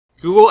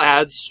Google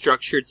Ads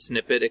structured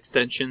snippet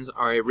extensions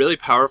are a really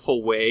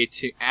powerful way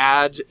to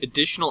add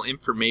additional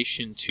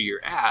information to your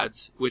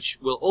ads, which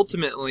will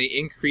ultimately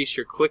increase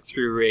your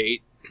click-through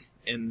rate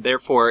and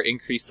therefore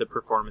increase the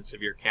performance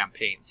of your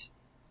campaigns.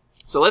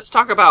 So let's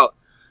talk about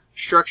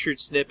structured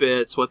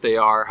snippets, what they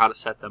are, how to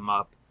set them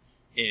up,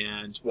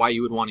 and why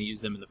you would want to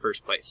use them in the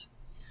first place.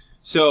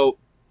 So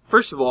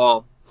first of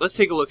all, let's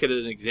take a look at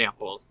an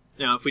example.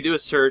 Now if we do a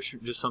search,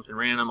 just something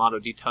random, auto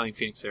detailing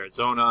Phoenix,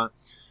 Arizona,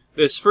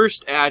 this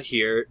first ad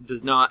here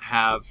does not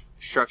have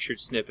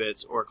structured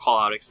snippets or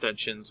call-out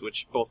extensions,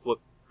 which both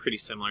look pretty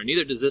similar.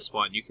 Neither does this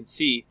one. You can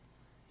see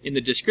in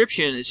the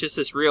description, it's just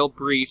this real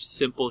brief,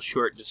 simple,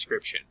 short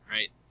description,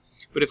 right?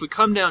 But if we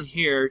come down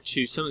here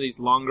to some of these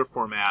longer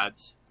form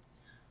ads,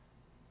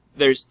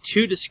 there's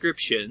two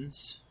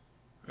descriptions,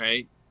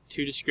 right?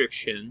 Two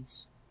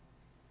descriptions.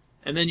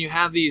 And then you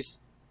have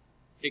these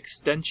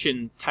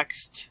extension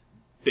text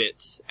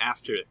bits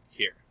after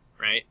here,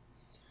 right?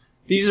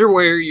 These are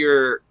where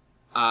your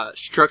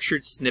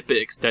structured snippet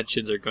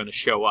extensions are going to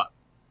show up.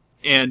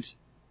 And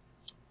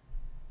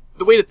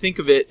the way to think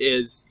of it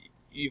is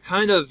you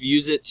kind of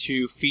use it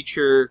to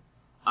feature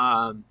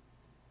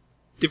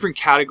different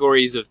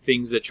categories of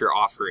things that you're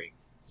offering.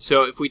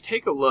 So if we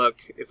take a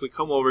look, if we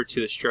come over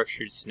to the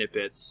structured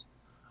snippets,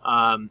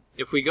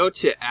 if we go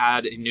to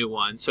add a new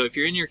one, so if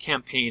you're in your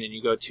campaign and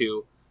you go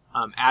to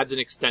ads and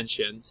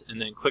extensions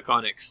and then click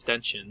on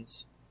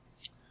extensions,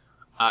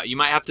 you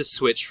might have to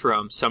switch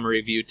from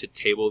summary view to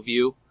table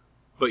view,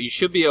 but you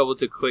should be able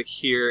to click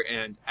here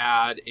and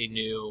add a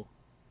new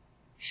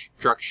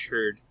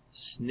structured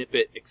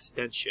snippet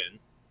extension.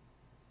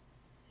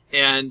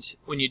 And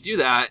when you do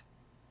that,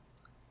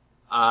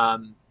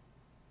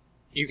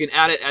 you can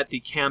add it at the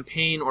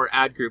campaign or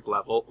ad group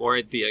level or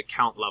at the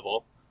account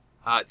level.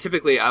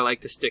 Typically, I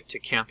like to stick to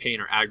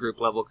campaign or ad group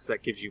level because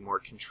that gives you more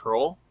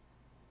control.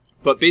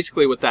 But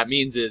basically what that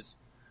means is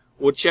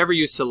whichever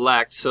you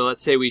select, so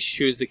let's say we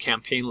choose the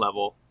campaign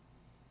level,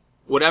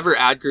 whatever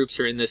ad groups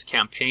are in this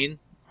campaign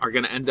are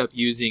going to end up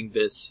using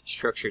this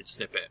structured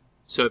snippet.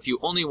 So if you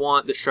only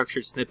want the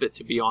structured snippet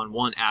to be on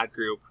one ad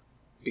group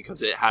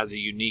because it has a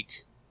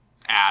unique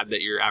ad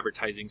that you're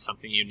advertising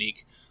something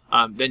unique,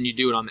 then you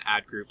do it on the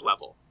ad group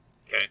level.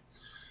 Okay,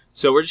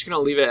 so we're just going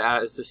to leave it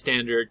as the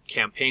standard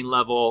campaign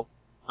level.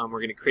 We're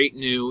going to create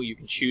new. You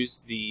can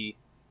choose the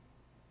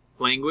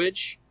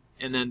language,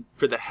 and then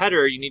for the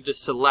header you need to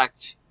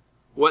select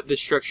what the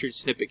structured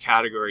snippet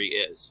category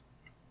is.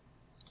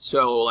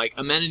 So like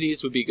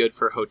amenities would be good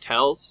for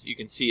hotels. You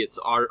can see it's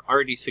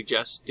already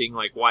suggesting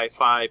like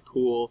Wi-Fi,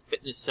 pool,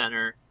 fitness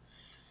center.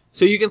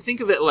 So you can think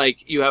of it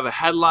like you have a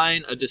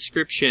headline, a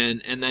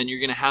description, and then you're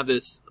going to have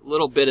this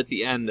little bit at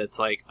the end that's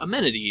like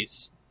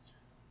amenities.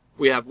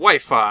 We have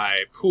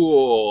Wi-Fi,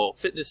 pool,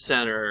 fitness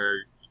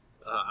center,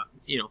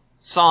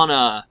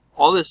 sauna,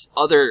 all this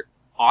other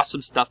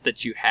awesome stuff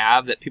that you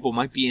have that people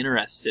might be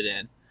interested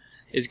in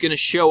is going to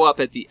show up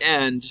at the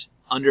end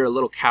under a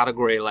little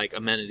category like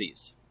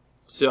amenities.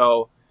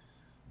 So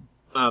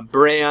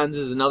brands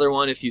is another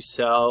one. If you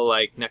sell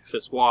like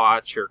Nexus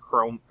watch or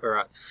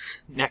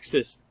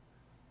Nexus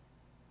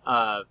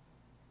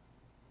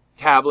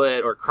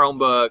tablet or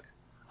Chromebook,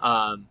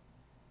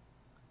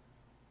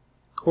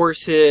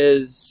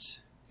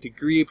 courses,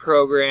 degree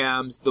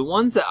programs. The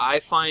ones that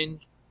I find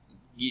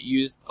get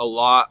used a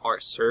lot are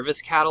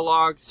service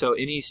catalog. So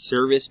any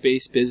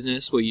service-based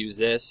business will use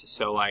this.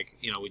 So like,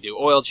 we do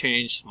oil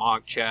change,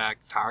 smog check,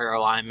 tire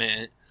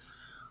alignment.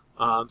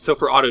 So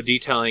for auto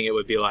detailing, it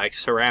would be like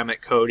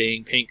ceramic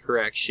coating, paint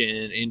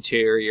correction,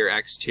 interior,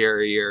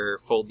 exterior,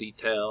 full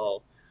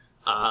detail.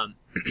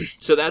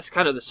 So that's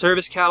kind of the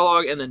service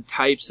catalog. And then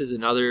types is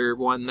another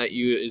one that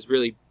is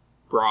really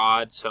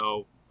broad.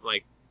 So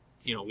like,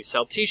 we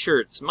sell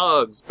t-shirts,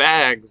 mugs,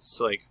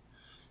 bags, like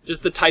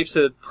just the types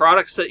of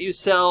products that you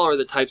sell or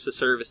the types of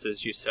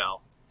services you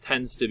sell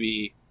tends to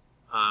be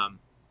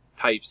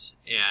types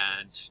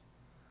and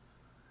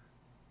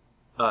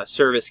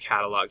service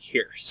catalog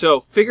here. So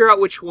figure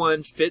out which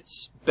one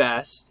fits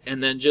best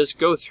and then just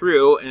go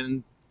through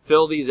and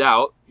fill these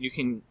out. You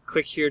can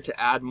click here to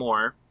add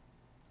more.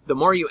 The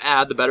more you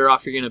add, the better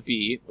off you're going to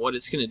be. What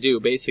it's going to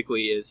do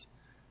basically is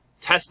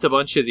test a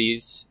bunch of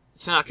these.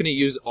 It's not going to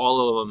use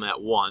all of them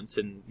at once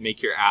and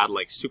make your ad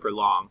like super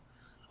long.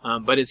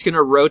 But it's going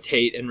to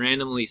rotate and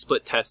randomly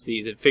split test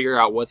these and figure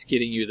out what's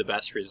getting you the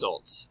best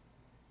results.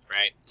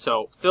 Right?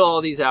 So fill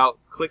all these out,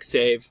 click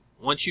save.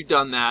 Once you've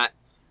done that,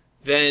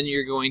 then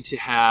you're going to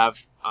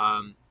have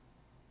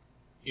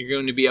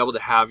be able to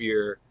have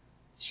your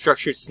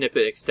structured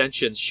snippet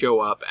extensions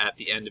show up at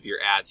the end of your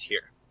ads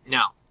here.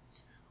 Now,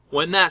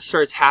 when that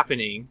starts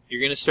happening,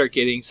 you're going to start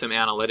getting some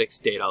analytics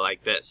data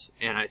like this.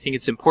 And I think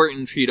it's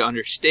important for you to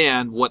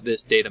understand what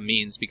this data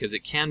means because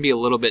it can be a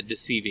little bit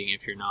deceiving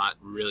if you're not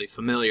really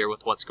familiar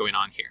with what's going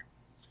on here.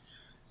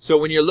 So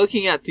when you're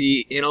looking at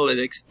the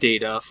analytics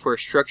data for a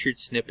structured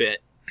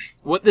snippet,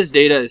 what this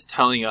data is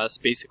telling us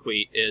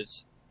basically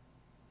is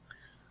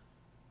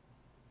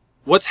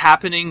what's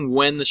happening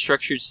when the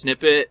structured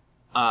snippet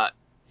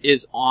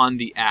is on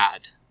the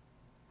ad,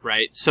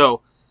 right?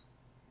 So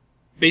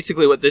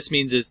basically what this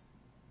means is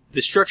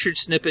the structured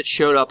snippet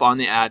showed up on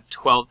the ad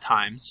 12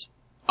 times.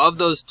 Of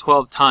those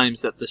 12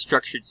 times that the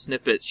structured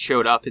snippet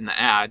showed up in the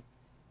ad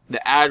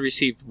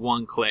received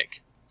 1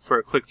 click for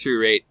a click-through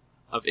rate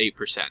of 8%,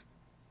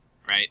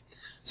 right?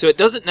 So it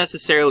doesn't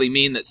necessarily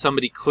mean that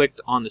somebody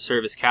clicked on the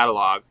service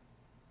catalog.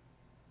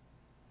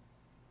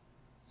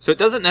 So it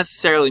doesn't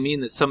necessarily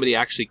mean that somebody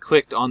actually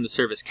clicked on the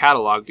service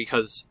catalog,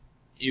 because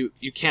you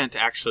can't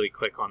actually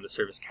click on the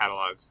service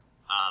catalog.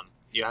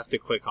 You have to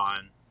click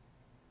on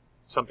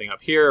something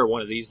up here, or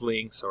one of these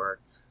links, or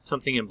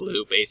something in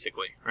blue,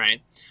 basically,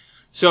 right?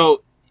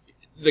 So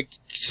the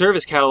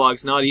service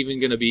catalog's not even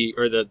going to be,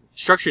 or the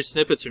structured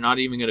snippets are not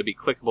even going to be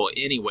clickable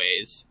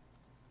anyways,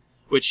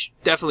 which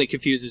definitely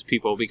confuses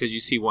people, because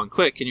you see 1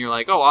 click and you're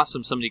like, oh,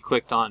 awesome, somebody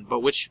clicked on,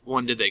 but which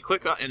one did they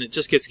click on? And it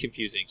just gets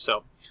confusing.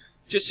 So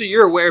just so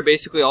you're aware,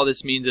 basically all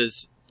this means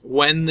is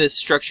when this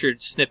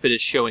structured snippet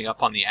is showing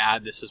up on the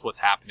ad, this is what's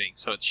happening.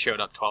 So it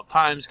showed up 12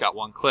 times, got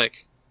 1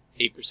 click,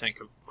 8%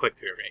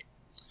 click-through rate.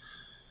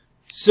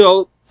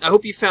 So I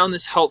hope you found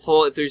this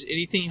helpful. If there's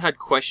anything you had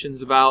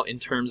questions about in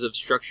terms of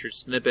structured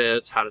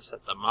snippets, how to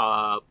set them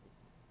up,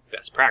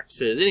 best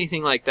practices,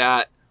 anything like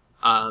that,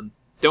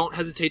 don't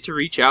hesitate to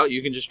reach out.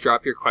 You can just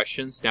drop your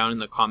questions down in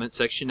the comment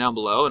section down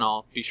below, and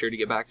I'll be sure to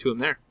get back to them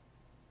there.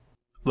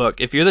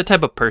 Look, if you're the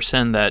type of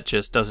person that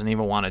just doesn't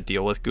even want to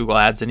deal with Google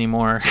Ads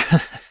anymore,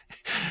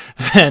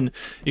 then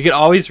you can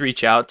always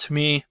reach out to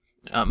me.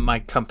 My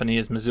company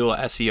is Missoula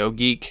SEO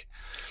Geek.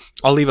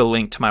 I'll leave a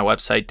link to my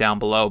website down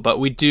below, but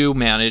we do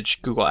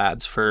manage Google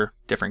Ads for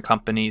different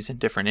companies and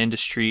different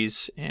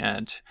industries,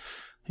 and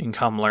you can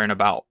come learn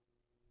about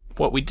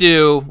what we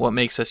do, what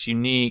makes us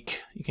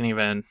unique. You can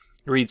even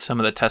read some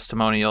of the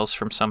testimonials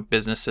from some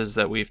businesses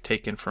that we've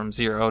taken from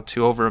 0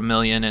 to over $1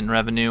 million in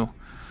revenue,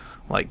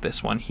 like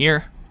this one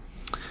here,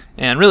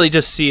 and really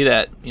just see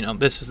that, you know,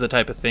 this is the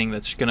type of thing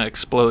that's going to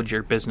explode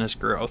your business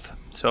growth.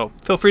 So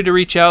feel free to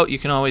reach out. You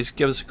can always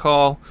give us a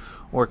call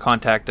or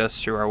contact us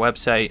through our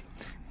website,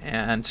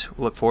 and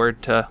look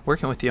forward to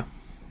working with you.